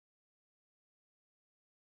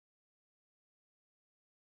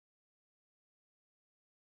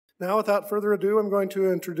Now, without further ado, I'm going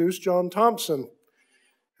to introduce John Thompson,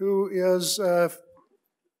 who is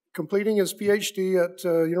completing his PhD at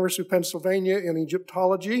University of Pennsylvania in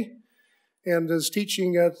Egyptology and is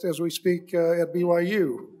teaching as we speak, at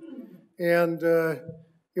BYU. And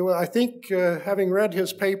I think having read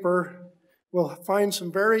his paper, we'll find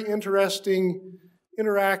some very interesting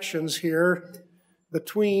interactions here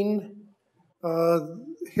between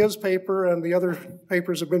his paper and the other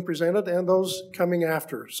papers that have been presented and those coming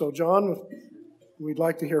after. So, John, we'd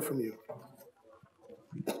like to hear from you.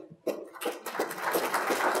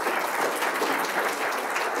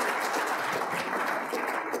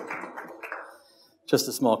 Just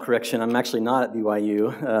a small correction. I'm actually not at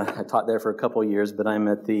BYU. I taught there for a couple years, but I'm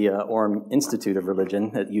at the Orem Institute of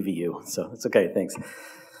Religion at UVU. So it's okay, thanks.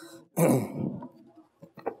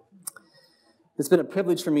 It's been a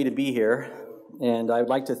privilege for me to be here, and I would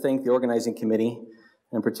like to thank the organizing committee,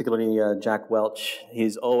 and particularly Jack Welch.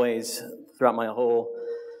 He's always, throughout my whole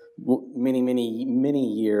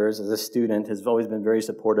many years as a student, has always been very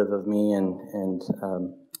supportive of me and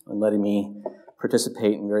letting me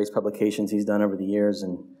participate in various publications he's done over the years,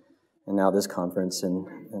 and now this conference,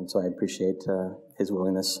 and so I appreciate his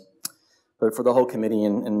willingness. But for the whole committee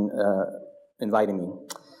and inviting me.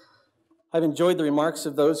 I've enjoyed the remarks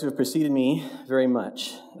of those who have preceded me very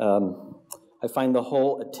much. I find the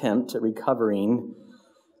whole attempt at recovering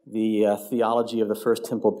the theology of the First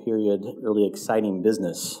Temple period really exciting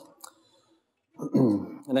business.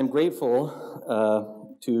 And I'm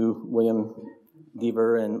grateful to William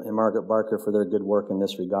Deaver and Margaret Barker for their good work in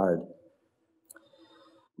this regard.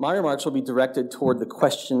 My remarks will be directed toward the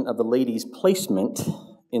question of the lady's placement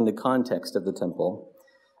in the context of the temple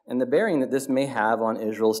and the bearing that this may have on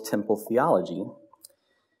Israel's temple theology.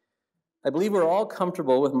 I believe we're all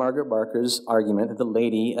comfortable with Margaret Barker's argument that the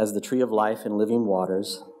lady, as the tree of life and living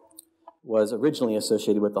waters, was originally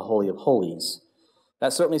associated with the Holy of Holies.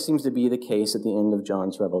 That certainly seems to be the case at the end of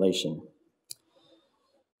John's revelation.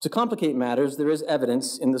 To complicate matters, there is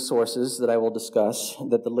evidence in the sources that I will discuss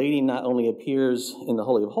that the lady not only appears in the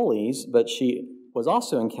Holy of Holies, but she was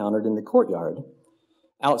also encountered in the courtyard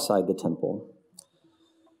outside the temple.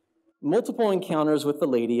 Multiple encounters with the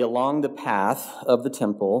lady along the path of the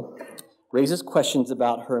temple raises questions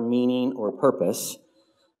about her meaning or purpose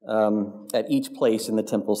at each place in the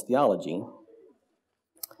temple's theology.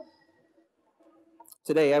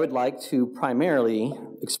 Today, I would like to primarily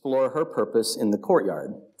explore her purpose in the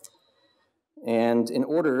courtyard. And in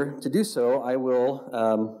order to do so, I will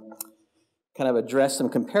kind of address some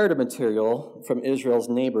comparative material from Israel's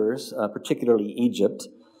neighbors, particularly Egypt,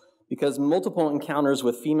 because multiple encounters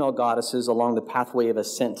with female goddesses along the pathway of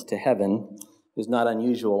ascent to heaven is not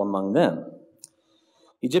unusual among them.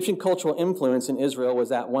 Egyptian cultural influence in Israel was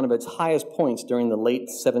at one of its highest points during the late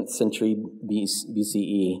 7th century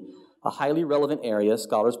BCE, a highly relevant area,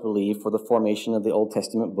 scholars believe, for the formation of the Old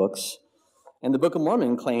Testament books. And the Book of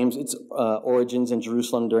Mormon claims its origins in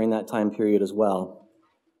Jerusalem during that time period as well.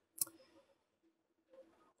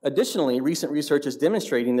 Additionally, recent research is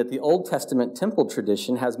demonstrating that the Old Testament temple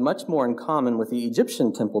tradition has much more in common with the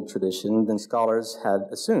Egyptian temple tradition than scholars had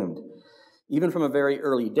assumed, even from a very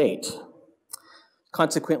early date.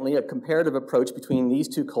 Consequently, a comparative approach between these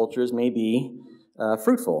two cultures may be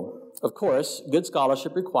fruitful. Of course, good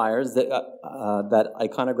scholarship requires that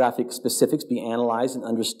iconographic specifics be analyzed and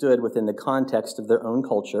understood within the context of their own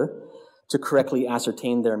culture to correctly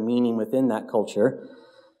ascertain their meaning within that culture,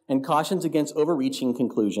 and cautions against overreaching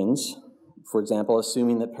conclusions, for example,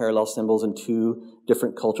 assuming that parallel symbols in two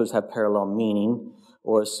different cultures have parallel meaning,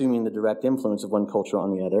 or assuming the direct influence of one culture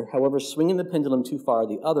on the other. However, swinging the pendulum too far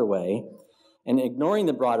the other way and ignoring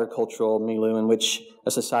the broader cultural milieu in which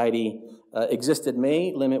a society existed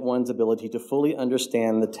may limit one's ability to fully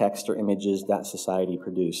understand the text or images that society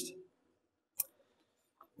produced.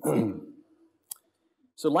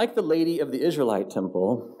 So like the lady of the Israelite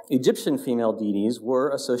temple, Egyptian female deities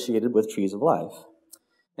were associated with trees of life.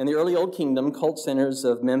 In the early Old Kingdom, cult centers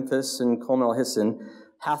of Memphis and Komel Hissen,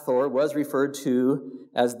 Hathor was referred to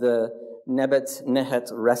as the Nebet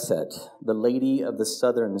Nehet Reset, the lady of the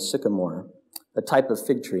southern sycamore, a type of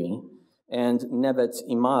fig tree, and Nebet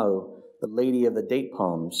Imau, the lady of the date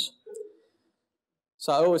palms.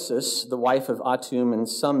 Saosis, the wife of Atum in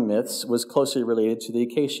some myths, was closely related to the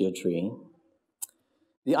acacia tree.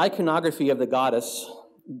 The iconography of the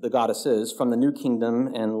goddesses from the New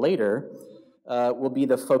Kingdom and later will be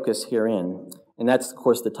the focus herein. And that's, of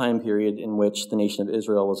course, the time period in which the nation of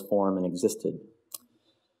Israel was formed and existed.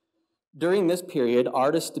 During this period,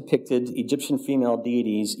 artists depicted Egyptian female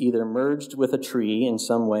deities either merged with a tree in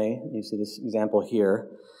some way, you see this example here,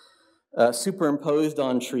 superimposed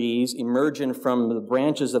on trees, emerging from the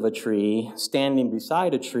branches of a tree, standing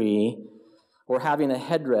beside a tree, or having a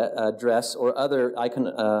headdress or other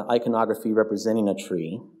iconography representing a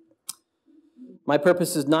tree. My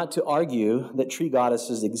purpose is not to argue that tree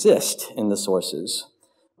goddesses exist in the sources,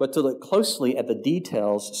 but to look closely at the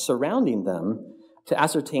details surrounding them to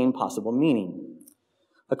ascertain possible meaning.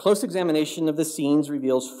 A close examination of the scenes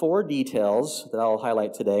reveals 4 details that I'll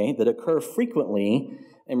highlight today that occur frequently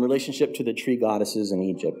in relationship to the tree goddesses in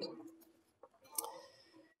Egypt.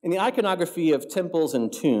 In the iconography of temples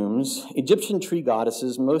and tombs, Egyptian tree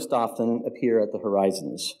goddesses most often appear at the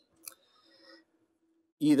horizons,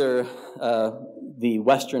 either the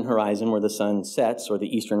western horizon where the sun sets or the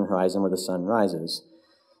eastern horizon where the sun rises.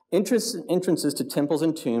 Entrances to temples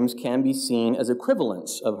and tombs can be seen as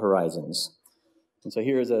equivalents of horizons. And so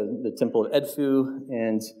here is the temple of Edfu,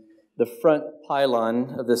 and the front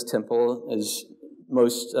pylon of this temple, is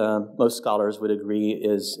most scholars would agree,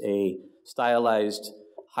 is a stylized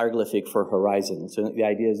hieroglyphic for horizon. So the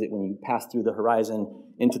idea is that when you pass through the horizon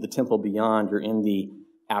into the temple beyond, you're in the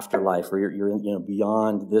afterlife, or you're in,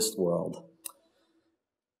 beyond this world.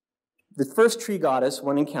 The first tree goddess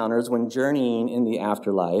one encounters when journeying in the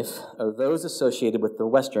afterlife are those associated with the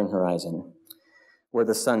western horizon, where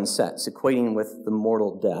the sun sets, equating with the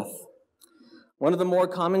mortal death. One of the more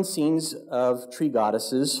common scenes of tree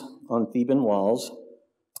goddesses on Theban walls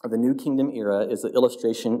of the New Kingdom era is the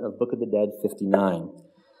illustration of Book of the Dead 59,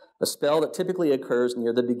 a spell that typically occurs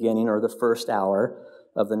near the beginning or the first hour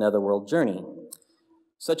of the netherworld journey.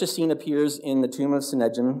 Such a scene appears in the tomb of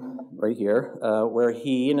Sennacherib, right here, where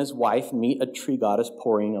he and his wife meet a tree goddess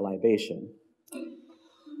pouring a libation.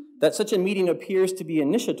 That such a meeting appears to be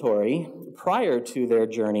initiatory prior to their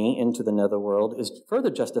journey into the netherworld is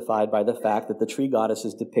further justified by the fact that the tree goddess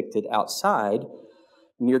is depicted outside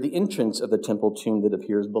near the entrance of the temple tomb that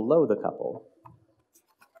appears below the couple.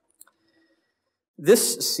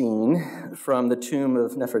 This scene from the tomb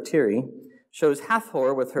of Nefertiri shows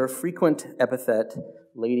Hathor with her frequent epithet,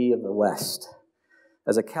 Lady of the West,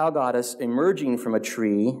 as a cow goddess emerging from a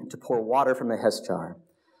tree to pour water from a heshchar.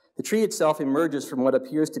 The tree itself emerges from what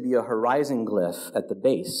appears to be a horizon glyph at the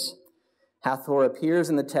base. Hathor appears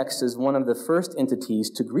in the text as one of the first entities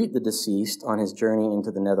to greet the deceased on his journey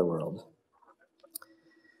into the netherworld.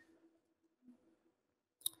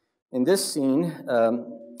 In this scene,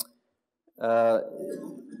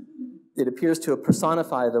 it appears to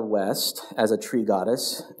personify the West as a tree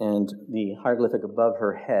goddess, and the hieroglyphic above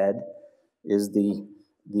her head is the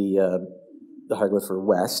hieroglyph for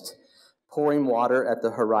West, pouring water at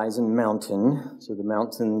the horizon mountain. So the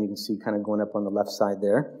mountain you can see kind of going up on the left side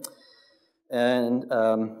there. And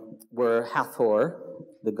where Hathor,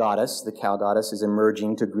 the goddess, the cow goddess, is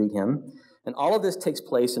emerging to greet him. And all of this takes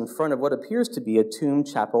place in front of what appears to be a tomb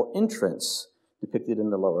chapel entrance, depicted in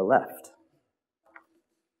the lower left.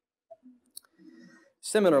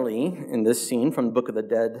 Similarly, in this scene from the Book of the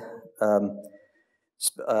Dead,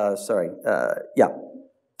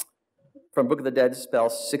 from Book of the Dead, spell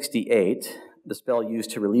 68, the spell used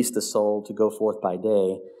to release the soul to go forth by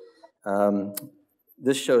day,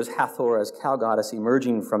 this shows Hathor as cow goddess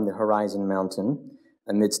emerging from the horizon mountain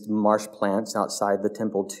amidst marsh plants outside the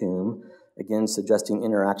temple tomb, again suggesting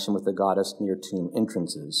interaction with the goddess near tomb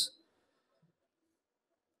entrances.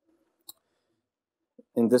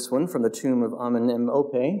 In this one, from the tomb of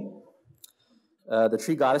Amenemopé, the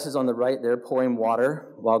tree goddess is on the right there pouring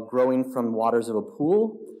water while growing from waters of a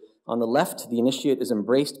pool. On the left, the initiate is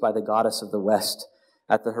embraced by the goddess of the West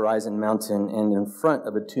at the horizon mountain and in front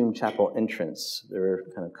of a tomb chapel entrance. They're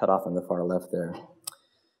kind of cut off on the far left there.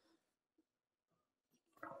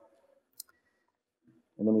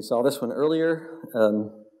 And then we saw this one earlier.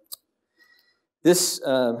 Just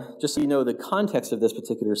so you know the context of this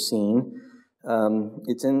particular scene,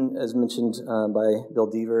 it's in, as mentioned by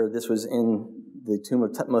Bill Deaver, this was in the tomb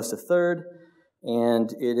of Thutmose III,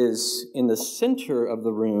 and it is in the center of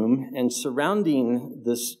the room, and surrounding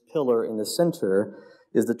this pillar in the center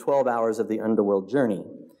is the 12 hours of the underworld journey.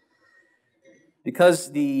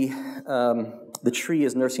 Because the tree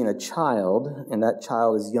is nursing a child, and that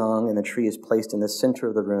child is young, and the tree is placed in the center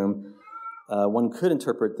of the room, one could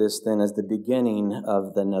interpret this then as the beginning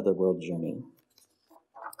of the netherworld journey.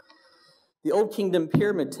 The Old Kingdom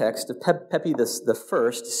pyramid text of Pepi I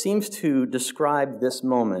seems to describe this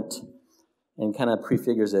moment and kind of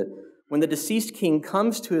prefigures it. When the deceased king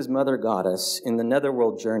comes to his mother goddess in the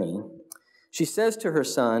netherworld journey, she says to her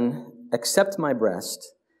son, "Accept my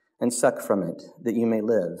breast and suck from it, that you may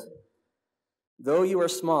live. Though you are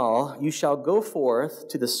small, you shall go forth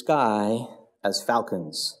to the sky as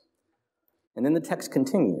falcons." And then the text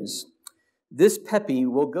continues. This Pepi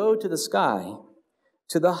will go to the sky,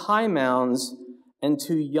 to the high mounds, and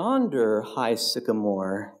to yonder high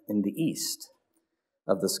sycamore in the east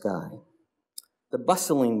of the sky, the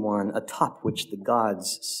bustling one atop which the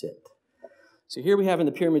gods sit. So here we have in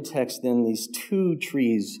the pyramid text then these two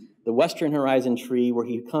trees, the western horizon tree where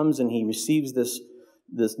he comes and he receives this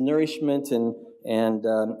nourishment,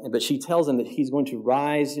 but she tells him that he's going to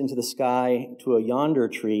rise into the sky to a yonder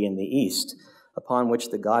tree in the east upon which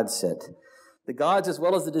the gods sit. The gods, as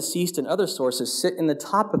well as the deceased and other sources, sit in the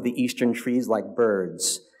top of the eastern trees like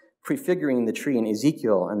birds, prefiguring the tree in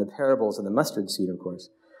Ezekiel and the parables of the mustard seed, of course.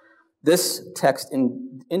 This text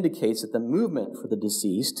indicates that the movement for the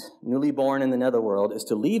deceased, newly born in the netherworld, is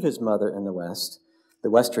to leave his mother in the west,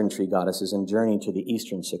 the western tree goddesses, and journey to the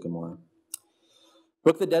eastern sycamore.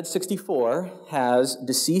 Book of the Dead 64 has the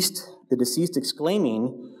deceased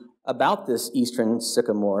exclaiming about this eastern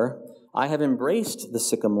sycamore, "I have embraced the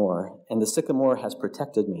sycamore, and the sycamore has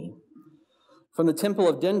protected me." From the temple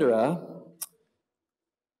of Dendera,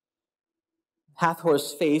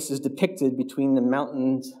 Hathor's face is depicted between the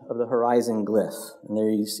mountains of the horizon glyph. And there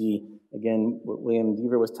you see, again, what William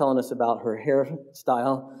Deaver was telling us about her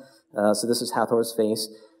hairstyle. So this is Hathor's face.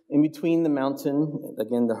 In between the mountain,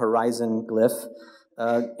 again, the horizon glyph.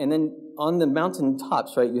 And then on the mountain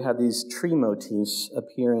tops, right, you have these tree motifs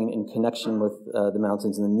appearing in connection with the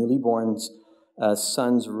mountains, and the newly born's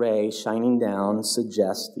sun's ray shining down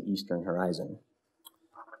suggests the eastern horizon.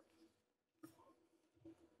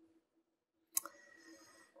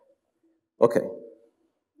 Okay,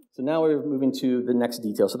 so now we're moving to the next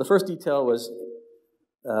detail. So the first detail was,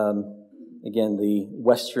 again, the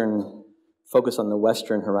western, focus on the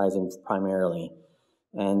western horizon primarily,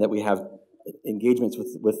 and that we have engagements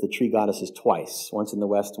with the tree goddesses twice, once in the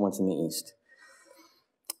west, once in the east.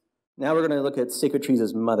 Now we're going to look at sacred trees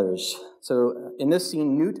as mothers. So in this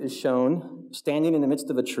scene, Nut is shown standing in the midst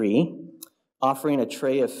of a tree, offering a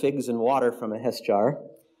tray of figs and water from a hess jar,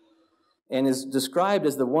 and is described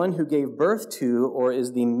as the one who gave birth to, or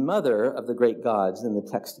is the mother of the great gods in the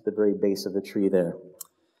text at the very base of the tree there.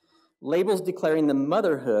 Labels declaring the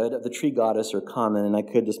motherhood of the tree goddess are common, and I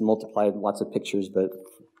could just multiply lots of pictures, but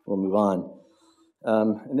we'll move on.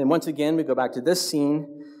 And then once again, we go back to this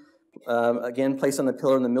scene, again, placed on the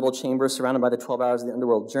pillar in the middle chamber, surrounded by the 12 hours of the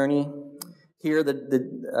underworld journey. Here,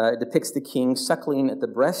 it depicts the king suckling at the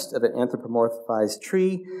breast of an anthropomorphized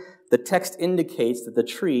tree. The text indicates that the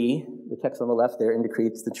tree, the text on the left there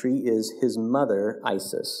indicates the tree is his mother,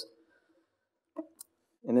 Isis.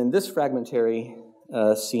 And then this fragmentary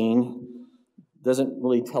scene doesn't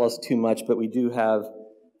really tell us too much, but we do have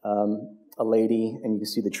a lady, and you can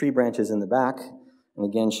see the tree branches in the back, and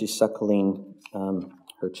again, she's suckling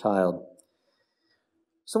her child.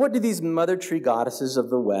 So what do these mother tree goddesses of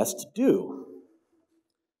the West do?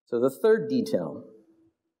 So the third detail.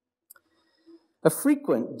 A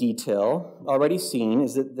frequent detail already seen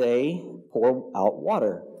is that they pour out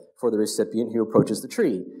water for the recipient who approaches the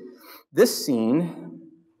tree. This scene,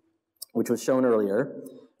 which was shown earlier,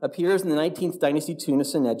 appears in the 19th dynasty tomb of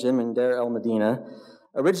Sennacherib in Deir el-Medina,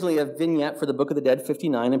 originally a vignette for the Book of the Dead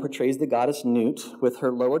 59, and portrays the goddess Nut with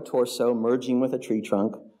her lower torso merging with a tree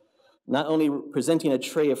trunk, not only presenting a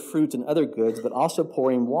tray of fruit and other goods, but also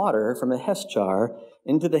pouring water from a hess jar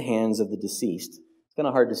into the hands of the deceased. It's kind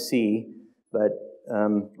of hard to see, but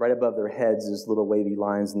right above their heads is little wavy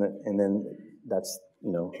lines, and then that's,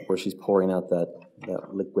 where she's pouring out that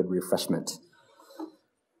liquid refreshment.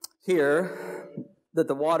 Here, that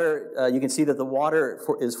the water, you can see that the water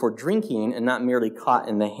is for drinking and not merely caught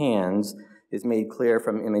in the hands, is made clear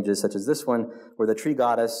from images such as this one, where the tree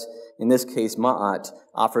goddess, in this case Ma'at,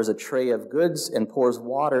 offers a tray of goods and pours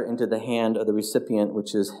water into the hand of the recipient,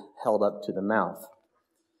 which is held up to the mouth.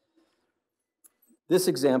 This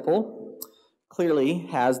example clearly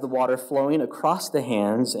has the water flowing across the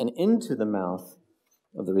hands and into the mouth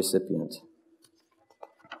of the recipient.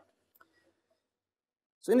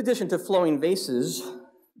 So in addition to flowing vases,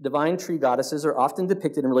 divine tree goddesses are often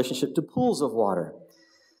depicted in relationship to pools of water,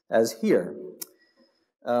 as here.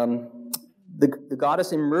 The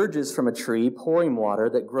goddess emerges from a tree pouring water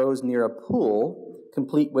that grows near a pool,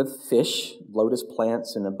 complete with fish, lotus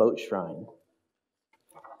plants, and a boat shrine.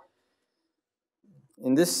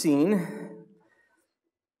 In this scene,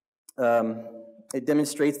 it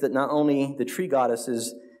demonstrates that not only the tree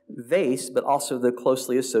goddess's vase, but also the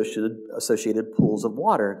closely associated pools of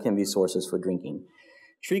water can be sources for drinking.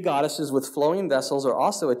 Tree goddesses with flowing vessels are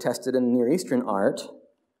also attested in Near Eastern art,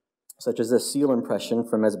 such as a seal impression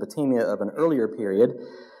from Mesopotamia of an earlier period.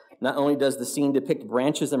 Not only does the scene depict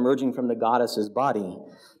branches emerging from the goddess's body,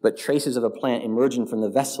 but traces of a plant emerging from the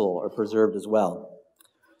vessel are preserved as well.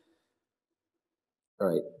 All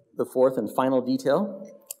right, the fourth and final detail.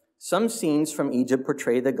 Some scenes from Egypt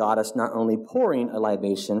portray the goddess not only pouring a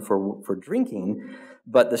libation for drinking,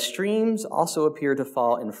 but the streams also appear to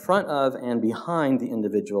fall in front of and behind the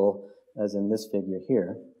individual, as in this figure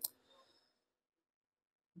here.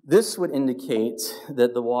 This would indicate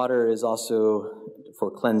that the water is also for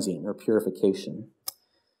cleansing or purification.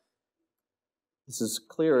 This is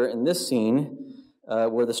clearer in this scene,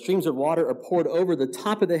 where the streams of water are poured over the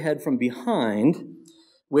top of the head from behind,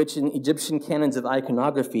 which in Egyptian canons of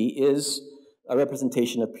iconography is a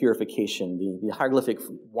representation of purification. The hieroglyphic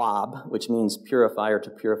wab, which means purify or to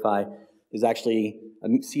purify, is actually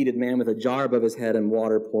a seated man with a jar above his head and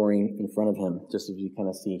water pouring in front of him, just as you kind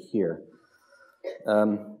of see here.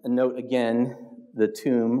 And note again the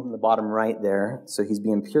tomb, the bottom right there, so he's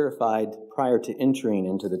being purified prior to entering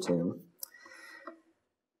into the tomb.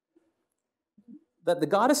 That the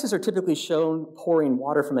goddesses are typically shown pouring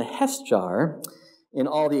water from a hess jar in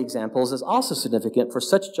all the examples is also significant, for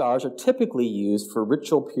such jars are typically used for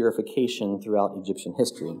ritual purification throughout Egyptian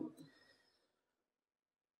history.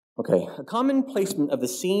 Okay, a common placement of the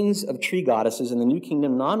scenes of tree goddesses in the New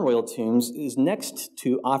Kingdom non-royal tombs is next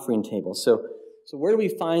to offering tables. So where do we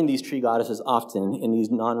find these tree goddesses often in these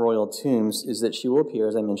non-royal tombs is that she will appear,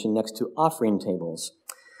 as I mentioned, next to offering tables.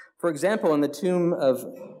 For example, in the tomb of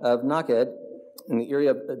Naked, in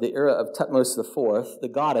the era of Thutmose IV, the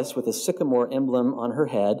goddess with a sycamore emblem on her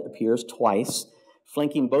head appears twice,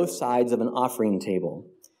 flanking both sides of an offering table.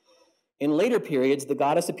 In later periods, the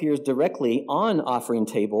goddess appears directly on offering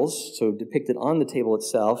tables, so depicted on the table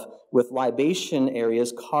itself, with libation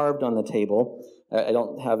areas carved on the table. I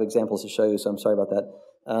don't have examples to show you, so I'm sorry about that.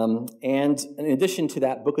 And in addition to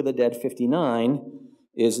that, Book of the Dead 59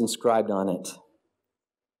 is inscribed on it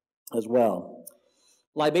as well.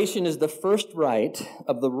 Libation is the first rite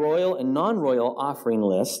of the royal and non-royal offering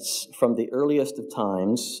lists from the earliest of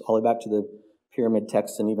times, all the way back to the pyramid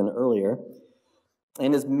texts and even earlier,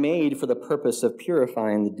 and is made for the purpose of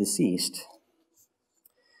purifying the deceased.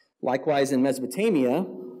 Likewise, in Mesopotamia,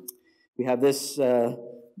 we have this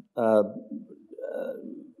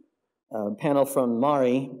panel from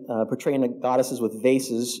Mari portraying the goddesses with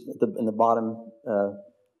vases in the bottom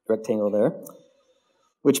rectangle there,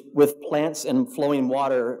 which with plants and flowing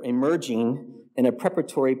water emerging in a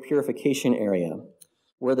preparatory purification area,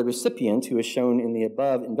 where the recipient, who is shown in the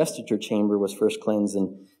above investiture chamber, was first cleansed.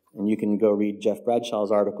 And you can go read Jeff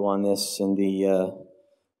Bradshaw's article on this in the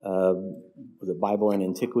Bible and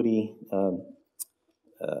Antiquity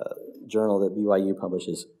journal that BYU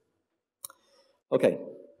publishes. Okay,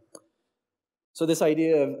 so this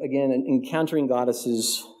idea of, again, encountering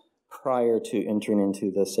goddesses prior to entering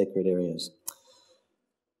into the sacred areas.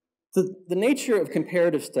 The nature of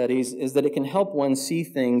comparative studies is that it can help one see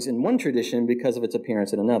things in one tradition because of its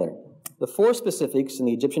appearance in another. The four specifics in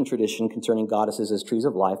the Egyptian tradition concerning goddesses as trees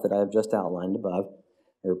of life that I have just outlined above,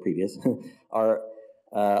 or previous, are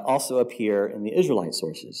also appear in the Israelite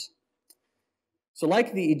sources. So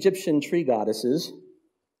like the Egyptian tree goddesses,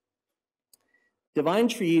 divine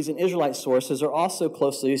trees in Israelite sources are also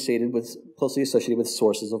closely associated with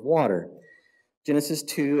sources of water. Genesis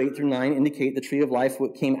 2, 8 through 9 indicate the tree of life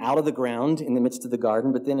came out of the ground in the midst of the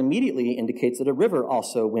garden, but then immediately indicates that a river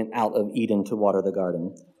also went out of Eden to water the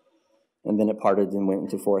garden. And then it parted and went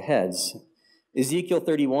into four heads. Ezekiel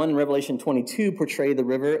 31 and Revelation 22 portray the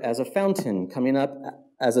river as a fountain coming up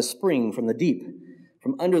as a spring from the deep,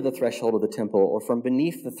 from under the threshold of the temple, or from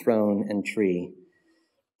beneath the throne and tree.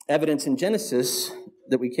 Evidence in Genesis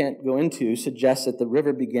that we can't go into suggests that the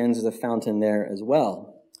river begins as a fountain there as well.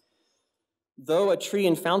 Though a tree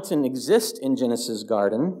and fountain exist in Genesis'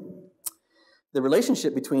 garden, the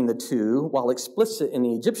relationship between the two, while explicit in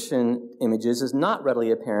the Egyptian images, is not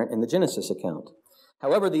readily apparent in the Genesis account.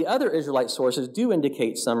 However, the other Israelite sources do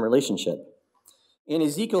indicate some relationship. In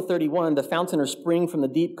Ezekiel 31, the fountain or spring from the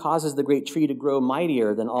deep causes the great tree to grow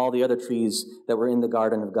mightier than all the other trees that were in the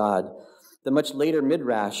garden of God. The much later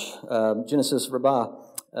Midrash, Genesis Rabbah,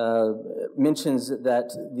 mentions that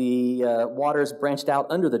the waters branched out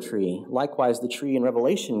under the tree. Likewise, the tree in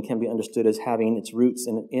Revelation can be understood as having its roots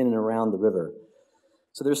in and around the river.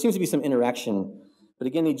 So there seems to be some interaction. But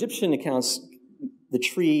again, the Egyptian accounts, the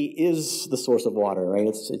tree is the source of water, right?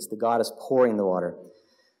 It's the goddess pouring the water.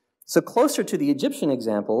 So closer to the Egyptian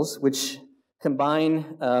examples, which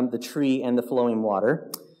combine the tree and the flowing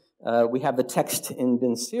water, we have the text in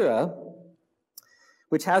Ben Sira,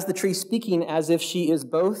 which has the tree speaking as if she is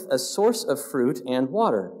both a source of fruit and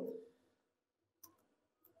water.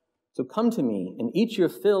 So come to me and eat your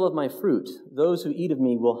fill of my fruit. Those who eat of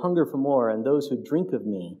me will hunger for more, and those who drink of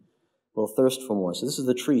me will thirst for more. So this is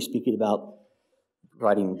the tree speaking about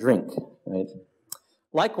providing drink, right?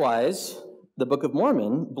 Likewise, the Book of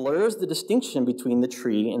Mormon blurs the distinction between the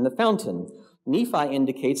tree and the fountain. Nephi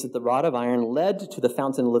indicates that the rod of iron led to the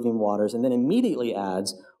fountain of living waters and then immediately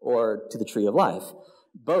adds, or to the tree of life.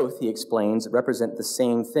 Both, he explains, represent the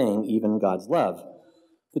same thing, even God's love.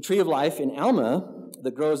 The tree of life in Alma,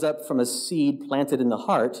 that grows up from a seed planted in the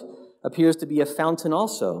heart, appears to be a fountain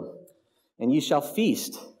also. And ye shall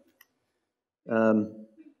feast. I'll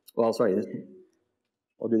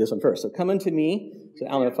do this one first. So come unto me. So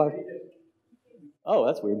Alma 5. Oh,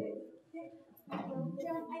 that's weird.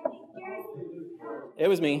 It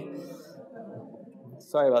was me.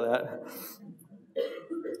 Sorry about that.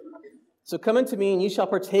 So come unto me, and ye shall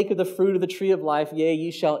partake of the fruit of the tree of life. Yea,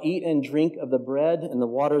 ye shall eat and drink of the bread and the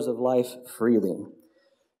waters of life freely.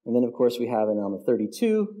 And then, of course, we have in Alma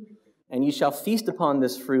 32, and ye shall feast upon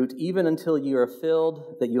this fruit, even until you are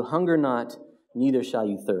filled, that you hunger not, neither shall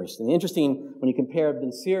you thirst. And interesting, when you compare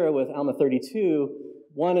Ben Sira with Alma 32,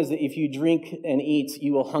 one is that if you drink and eat,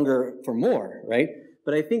 you will hunger for more, right?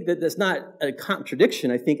 But I think that that's not a contradiction.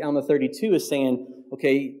 I think Alma 32 is saying,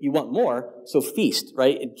 okay, you want more, so feast,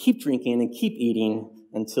 right? And keep drinking and keep eating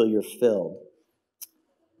until you're filled.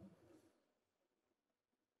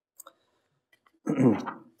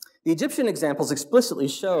 The Egyptian examples explicitly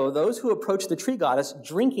show those who approach the tree goddess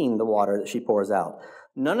drinking the water that she pours out.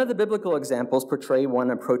 None of the biblical examples portray one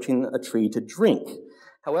approaching a tree to drink.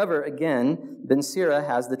 However, again, Ben Sira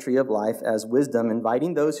has the tree of life as wisdom,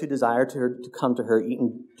 inviting those who desire to come to her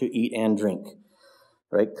to eat and drink.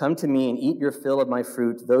 Right? Come to me and eat your fill of my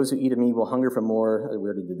fruit. Those who eat of me will hunger for more. We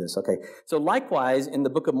already did this. Okay. So likewise, in the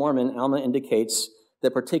Book of Mormon, Alma indicates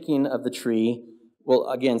that partaking of the tree will,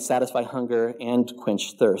 again, satisfy hunger and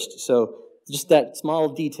quench thirst. So just that small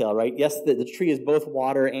detail, right? Yes, the tree is both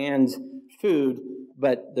water and food,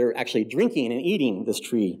 but they're actually drinking and eating this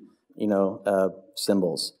tree,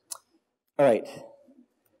 symbols. All right.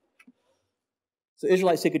 So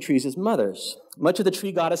Israelite sacred trees as mothers. Much of the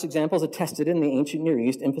tree goddess examples attested in the ancient Near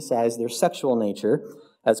East emphasize their sexual nature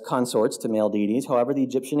as consorts to male deities. However, the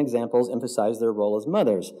Egyptian examples emphasize their role as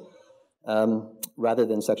mothers rather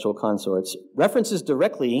than sexual consorts. References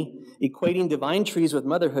directly equating divine trees with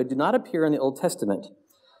motherhood do not appear in the Old Testament.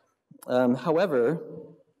 So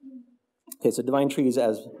divine trees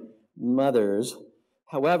as mothers.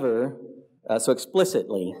 However, so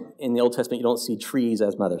explicitly in the Old Testament, you don't see trees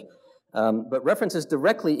as mothers. But references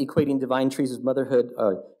directly equating divine trees with motherhood.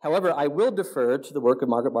 However, I will defer to the work of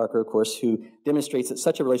Margaret Barker, of course, who demonstrates that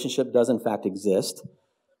such a relationship does in fact exist.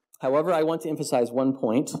 However, I want to emphasize one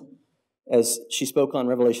point, as she spoke on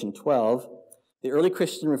Revelation 12. The early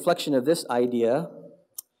Christian reflection of this idea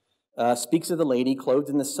speaks of the lady clothed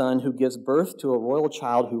in the sun who gives birth to a royal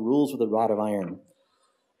child who rules with a rod of iron.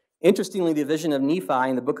 Interestingly, the vision of Nephi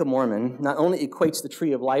in the Book of Mormon not only equates the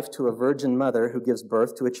tree of life to a virgin mother who gives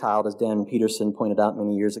birth to a child, as Dan Peterson pointed out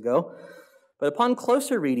many years ago, but upon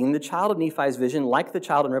closer reading, the child of Nephi's vision, like the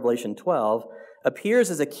child in Revelation 12,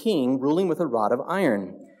 appears as a king ruling with a rod of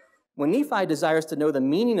iron. When Nephi desires to know the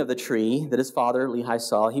meaning of the tree that his father Lehi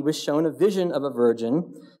saw, he was shown a vision of a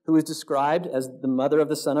virgin who is described as the mother of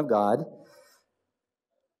the Son of God,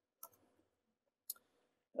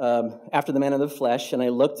 after the manner of the flesh, and I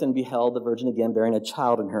looked and beheld the virgin again bearing a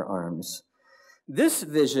child in her arms. This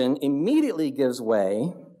vision immediately gives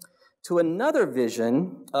way to another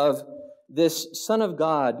vision of this Son of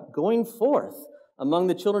God going forth among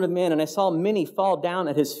the children of men, and I saw many fall down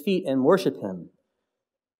at his feet and worship him.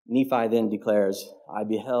 Nephi then declares, I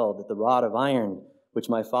beheld that the rod of iron which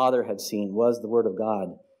my father had seen was the word of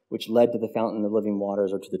God, which led to the fountain of living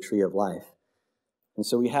waters, or to the tree of life. And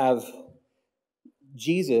so we have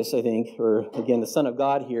Jesus, I think, or again, the Son of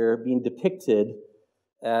God here, being depicted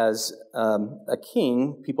as a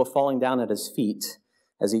king, people falling down at his feet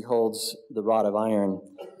as he holds the rod of iron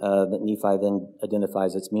that Nephi then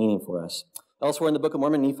identifies its meaning for us. Elsewhere in the Book of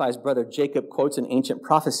Mormon, Nephi's brother Jacob quotes an ancient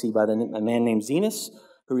prophecy by a man named Zenos,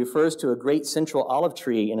 who refers to a great central olive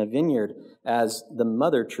tree in a vineyard as the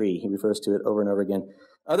mother tree. He refers to it over and over again.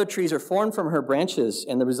 Other trees are formed from her branches,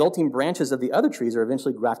 and the resulting branches of the other trees are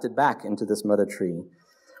eventually grafted back into this mother tree.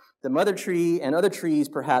 The mother tree and other trees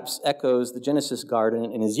perhaps echoes the Genesis garden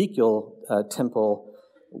and Ezekiel temple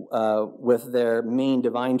with their main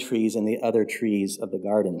divine trees and the other trees of the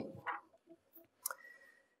garden.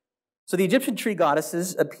 So the Egyptian tree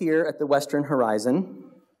goddesses appear at the western horizon.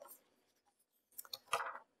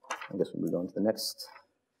 I guess we'll move on to the next.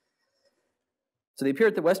 So they appear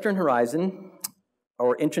at the western horizon,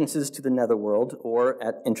 or entrances to the netherworld, or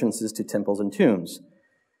at entrances to temples and tombs.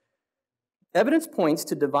 Evidence points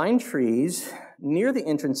to divine trees near the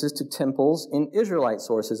entrances to temples in Israelite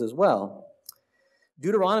sources as well.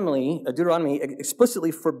 Deuteronomy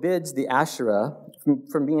explicitly forbids the Asherah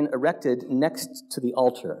from being erected next to the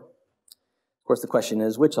altar. Of course, the question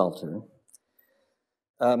is, which altar?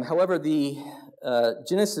 However, the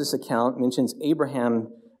Genesis account mentions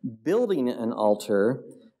Abraham building an altar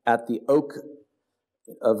at the oak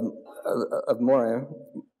of Moreh,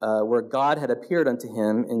 where God had appeared unto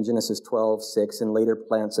him in Genesis 12:6, and later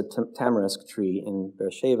plants a tamarisk tree in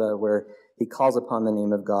Beersheba, where he calls upon the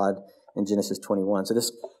name of God in Genesis 21. So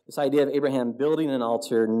this idea of Abraham building an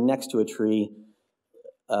altar next to a tree,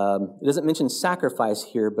 it doesn't mention sacrifice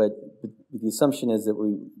here, but the assumption is that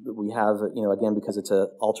we have, again, because it's an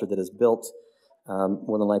altar that is built,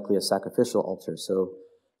 more than likely a sacrificial altar. So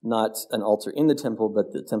not an altar in the temple,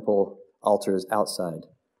 but the temple altar is outside.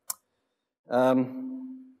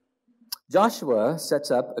 Joshua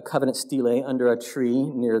sets up a covenant stele under a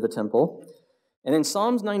tree near the temple. And in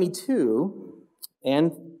Psalms 92,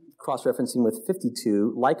 and cross-referencing with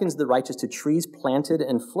 52, likens the righteous to trees planted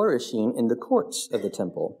and flourishing in the courts of the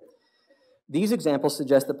temple. These examples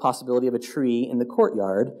suggest the possibility of a tree in the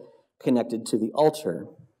courtyard connected to the altar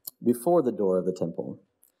before the door of the temple,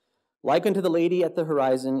 likened to the lady at the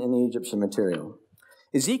horizon in the Egyptian material.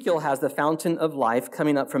 Ezekiel has the fountain of life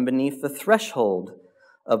coming up from beneath the threshold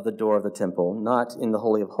of the door of the temple, not in the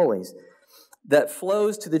Holy of Holies, that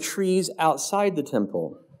flows to the trees outside the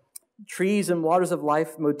temple. Trees and waters of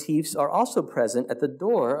life motifs are also present at the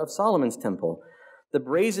door of Solomon's temple. The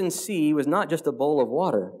brazen sea was not just a bowl of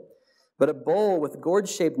water, but a bowl with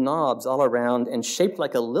gourd-shaped knobs all around and shaped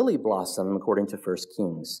like a lily blossom, according to 1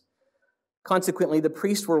 Kings. Consequently, the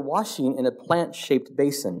priests were washing in a plant-shaped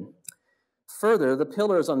basin. Further, the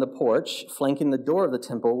pillars on the porch flanking the door of the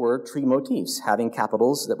temple were tree motifs, having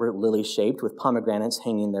capitals that were lily-shaped with pomegranates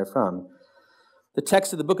hanging therefrom. The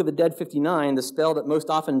text of the Book of the Dead 59, the spell that most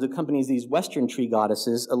often accompanies these Western tree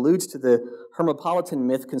goddesses, alludes to the Hermopolitan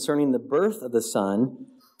myth concerning the birth of the sun,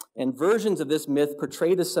 and versions of this myth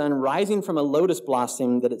portray the sun rising from a lotus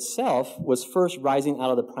blossom that itself was first rising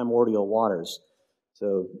out of the primordial waters.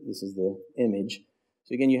 So this is the image.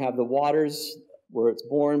 So again, you have the waters where it's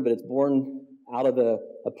born, but it's born out of a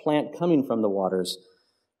plant coming from the waters.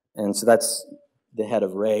 And so that's the head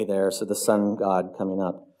of Re there, so the sun god coming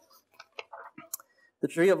up. The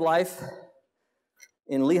tree of life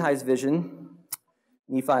in Lehi's vision,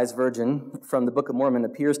 Nephi's virgin, from the Book of Mormon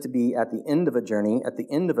appears to be at the end of a journey, at the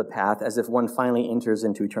end of a path, as if one finally enters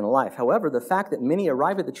into eternal life. However, the fact that many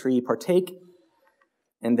arrive at the tree, partake,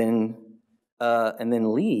 and then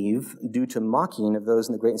leave due to mocking of those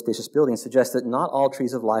in the great and spacious building suggests that not all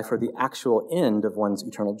trees of life are the actual end of one's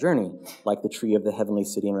eternal journey, like the tree of the heavenly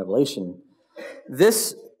city in Revelation.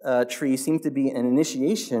 This tree seems to be an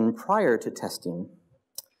initiation prior to testing.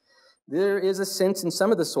 There is a sense in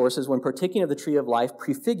some of the sources when partaking of the tree of life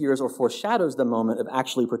prefigures or foreshadows the moment of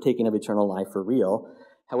actually partaking of eternal life for real.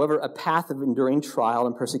 However, a path of enduring trial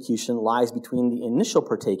and persecution lies between the initial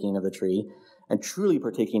partaking of the tree and truly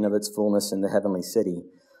partaking of its fullness in the heavenly city.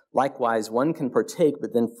 Likewise, one can partake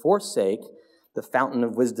but then forsake the fountain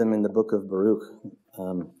of wisdom in the book of Baruch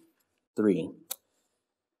 3.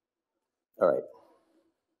 All right.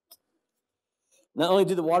 Not only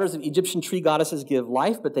do the waters of Egyptian tree goddesses give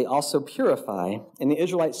life, but they also purify. In the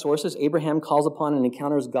Israelite sources, Abraham calls upon and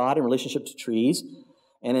encounters God in relationship to trees.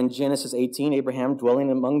 And in Genesis 18, Abraham,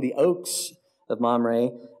 dwelling among the oaks of Mamre,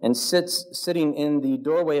 and sitting in the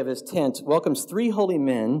doorway of his tent, welcomes 3 holy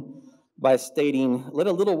men by stating, "Let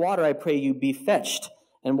a little water, I pray you, be fetched,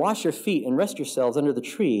 and wash your feet and rest yourselves under the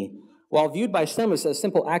tree." While viewed by some as a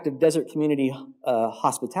simple act of desert community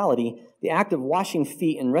hospitality, the act of washing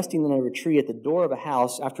feet and resting under a tree at the door of a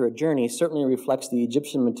house after a journey certainly reflects the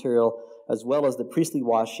Egyptian material as well as the priestly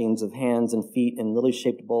washings of hands and feet in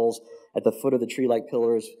lily-shaped bowls at the foot of the tree-like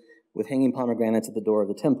pillars with hanging pomegranates at the door of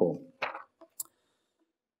the temple.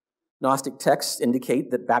 Gnostic texts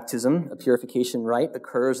indicate that baptism, a purification rite,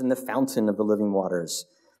 occurs in the fountain of the living waters.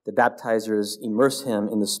 The baptizers immerse him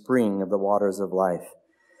in the spring of the waters of life.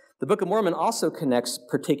 The Book of Mormon also connects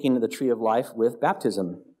partaking of the tree of life with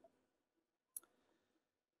baptism.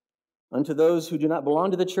 Unto those who do not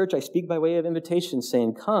belong to the church, I speak by way of invitation,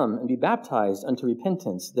 saying, "Come and be baptized unto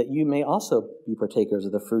repentance, that you may also be partakers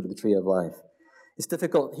of the fruit of the tree of life." It's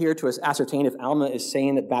difficult here to ascertain if Alma is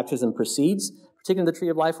saying that baptism precedes partaking of the tree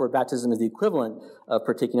of life, or baptism is the equivalent of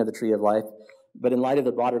partaking of the tree of life. But in light of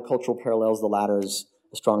the broader cultural parallels, the latter is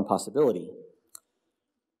a strong possibility.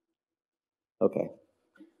 Okay.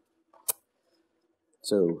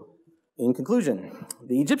 So, in conclusion,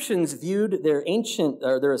 the Egyptians viewed their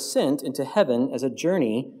ascent into heaven as a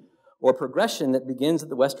journey or progression that begins at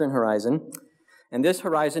the western horizon And this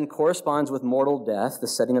horizon corresponds with mortal death, the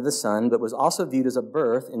setting of the sun, but was also viewed as a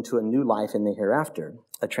birth into a new life in the hereafter,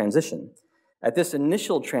 a transition. At this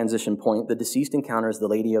initial transition point, the deceased encounters the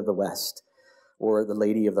Lady of the West, or the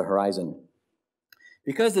Lady of the Horizon.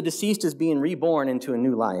 Because the deceased is being reborn into a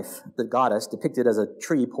new life, the goddess, depicted as a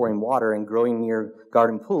tree pouring water and growing near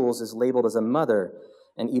garden pools, is labeled as a mother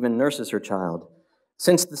and even nurses her child.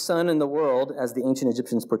 Since the sun and the world, as the ancient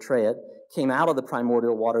Egyptians portray it, came out of the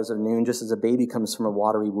primordial waters of noon just as a baby comes from a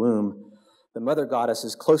watery womb, the mother goddess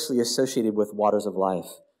is closely associated with waters of life.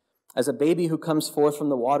 As a baby who comes forth from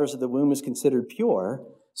the waters of the womb is considered pure,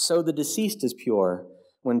 so the deceased is pure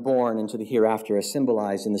when born into the hereafter, as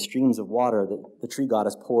symbolized in the streams of water that the tree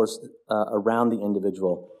goddess pours around the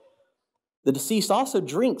individual. The deceased also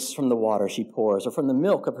drinks from the water she pours or from the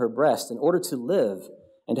milk of her breast in order to live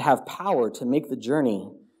and to have power to make the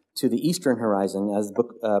journey to the eastern horizon, as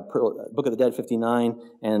Book of the Dead 59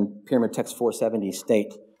 and Pyramid Text 470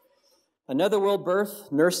 state. Another world birth,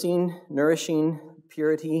 nursing, nourishing,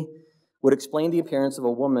 purity, would explain the appearance of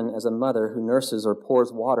a woman as a mother who nurses or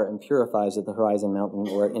pours water and purifies at the horizon mountain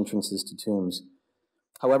or at entrances to tombs.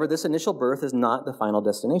 However, this initial birth is not the final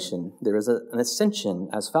destination. There is an ascension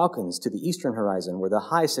as falcons to the eastern horizon where the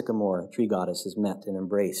high sycamore tree goddess is met and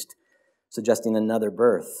embraced, suggesting another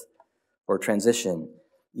birth or transition,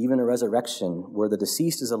 even a resurrection where the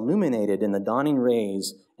deceased is illuminated in the dawning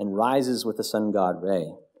rays and rises with the sun god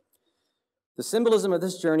Re. The symbolism of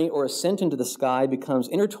this journey or ascent into the sky becomes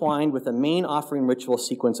intertwined with the main offering ritual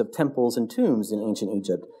sequence of temples and tombs in ancient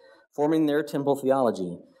Egypt, forming their temple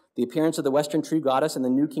theology. The appearance of the Western tree goddess in the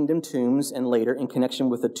New Kingdom tombs and later in connection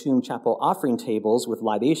with the tomb chapel offering tables with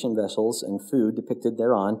libation vessels and food depicted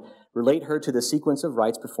thereon relate her to the sequence of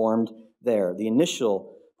rites performed there. The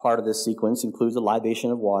initial part of this sequence includes a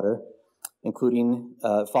libation of water, including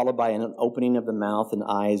followed by an opening of the mouth and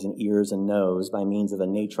eyes and ears and nose by means of a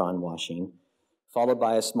natron washing, followed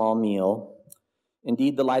by a small meal.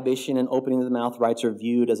 Indeed, the libation and opening of the mouth rites are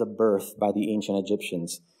viewed as a birth by the ancient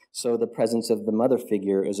Egyptians. So the presence of the mother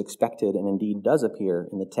figure is expected and indeed does appear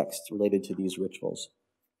in the texts related to these rituals.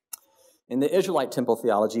 In the Israelite temple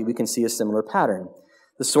theology, we can see a similar pattern.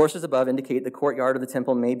 The sources above indicate the courtyard of the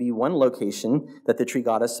temple may be one location that the tree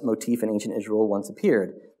goddess motif in ancient Israel once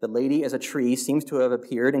appeared. The lady as a tree seems to have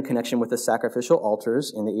appeared in connection with the sacrificial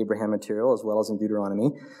altars in the Abraham material as well as in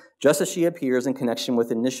Deuteronomy, just as she appears in connection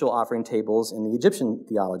with initial offering tables in the Egyptian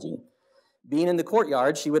theology. Being in the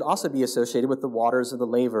courtyard, she would also be associated with the waters of the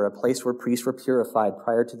laver, a place where priests were purified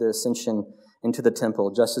prior to their ascension into the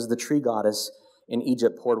temple, just as the tree goddess in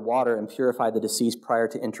Egypt poured water and purified the deceased prior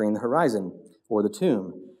to entering the horizon or the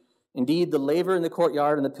tomb. Indeed, the laver in the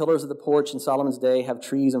courtyard and the pillars of the porch in Solomon's day have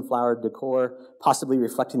trees and flowered decor, possibly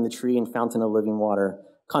reflecting the tree and fountain of living water.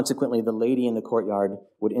 Consequently, the lady in the courtyard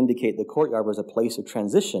would indicate the courtyard was a place of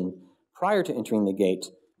transition prior to entering the gate,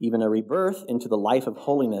 even a rebirth into the life of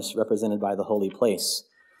holiness represented by the holy place.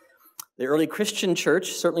 The early Christian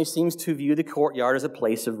church certainly seems to view the courtyard as a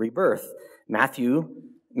place of rebirth.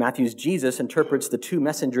 Matthew's Jesus interprets the two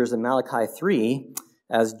messengers in Malachi 3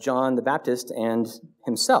 as John the Baptist and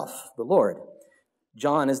himself, the Lord.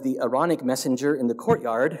 John is the Aaronic messenger in the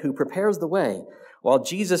courtyard who prepares the way, while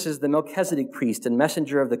Jesus is the Melchizedek priest and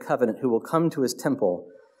messenger of the covenant who will come to his temple.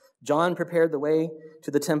 John prepared the way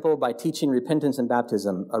to the temple by teaching repentance and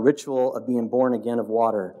baptism, a ritual of being born again of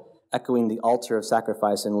water, echoing the altar of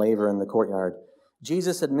sacrifice and laver in the courtyard.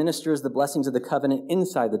 Jesus administers the blessings of the covenant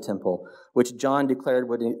inside the temple, which John declared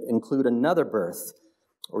would include another birth,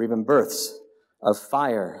 or even births, of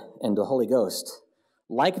fire and the Holy Ghost.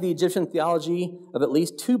 Like the Egyptian theology of at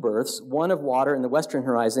least two births, one of water in the western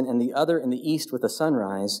horizon and the other in the east with the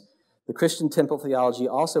sunrise, the Christian temple theology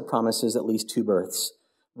also promises at least two births,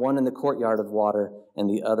 one in the courtyard of water and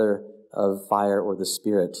the other of fire or the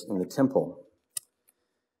Spirit in the temple.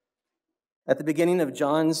 At the beginning of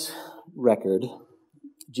John's record,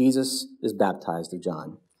 Jesus is baptized of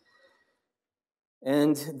John.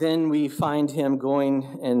 And then we find him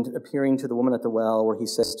going and appearing to the woman at the well where he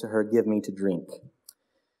says to her, "Give me to drink."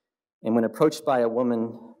 And when approached by a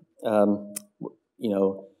woman, so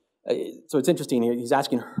it's interesting, he's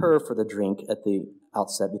asking her for the drink at the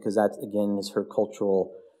outset because that, again, is her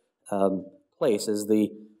cultural place as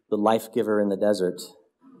the life giver in the desert.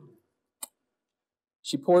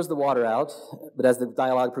 She pours the water out, but as the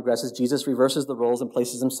dialogue progresses, Jesus reverses the roles and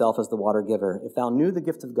places himself as the water giver. "If thou knew the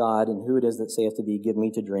gift of God and who it is that saith to thee, Give me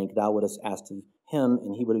to drink, thou wouldst asked of him,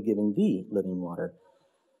 and he would have given thee living water."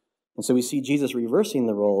 And so we see Jesus reversing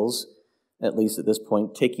the roles, at least at this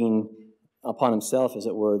point, taking upon himself, as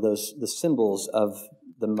it were, the symbols of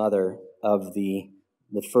the mother of the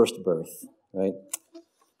first birth, right?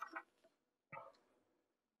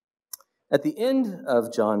 At the end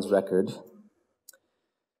of John's record,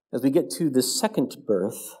 as we get to the second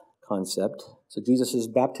birth concept, so Jesus'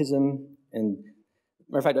 baptism, and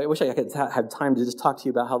matter of fact, I wish I could have time to just talk to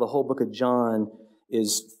you about how the whole book of John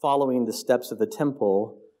is following the steps of the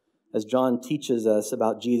temple, as John teaches us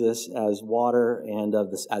about Jesus as water and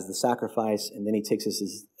as the sacrifice, and then he takes us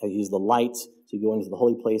as he's the light. So you go into the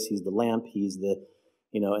holy place, he's the lamp, he's the,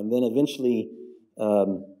 and then eventually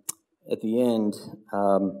at the end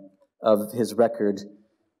of his record,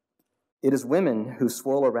 it is women who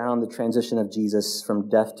swirl around the transition of Jesus from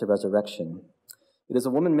death to resurrection. It is a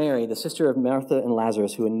woman, Mary, the sister of Martha and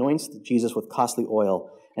Lazarus, who anoints Jesus with costly oil,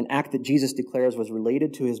 an act that Jesus declares was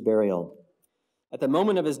related to his burial. At the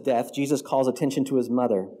moment of his death, Jesus calls attention to his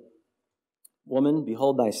mother. Woman,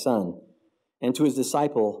 behold thy son. And to his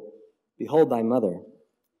disciple, behold thy mother.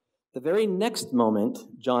 The very next moment,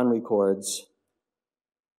 John records,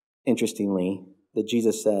 interestingly, that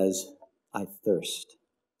Jesus says, I thirst.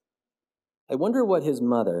 I wonder what his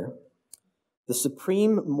mother, the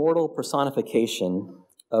supreme mortal personification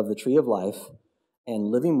of the tree of life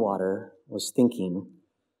and living water, was thinking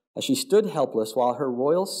as she stood helpless while her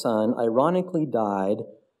royal son ironically died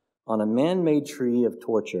on a man-made tree of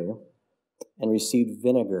torture and received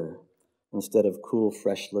vinegar instead of cool,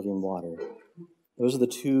 fresh living water. Those are the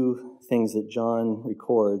two things that John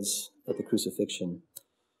records at the crucifixion.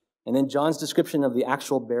 And then John's description of the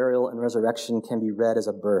actual burial and resurrection can be read as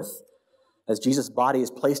a birth, as Jesus' body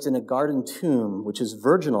is placed in a garden tomb, which is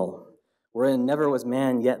virginal, wherein never was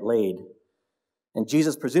man yet laid. And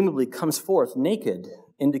Jesus presumably comes forth naked,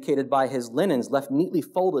 indicated by his linens left neatly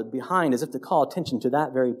folded behind as if to call attention to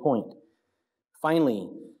that very point.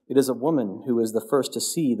 Finally, it is a woman who is the first to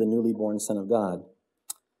see the newly born Son of God.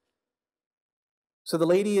 So the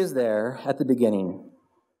lady is there at the beginning,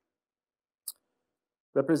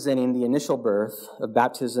 representing the initial birth of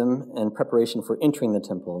baptism and preparation for entering the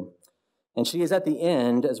temple. And she is at the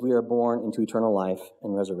end as we are born into eternal life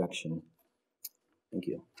and resurrection. Thank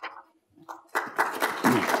you.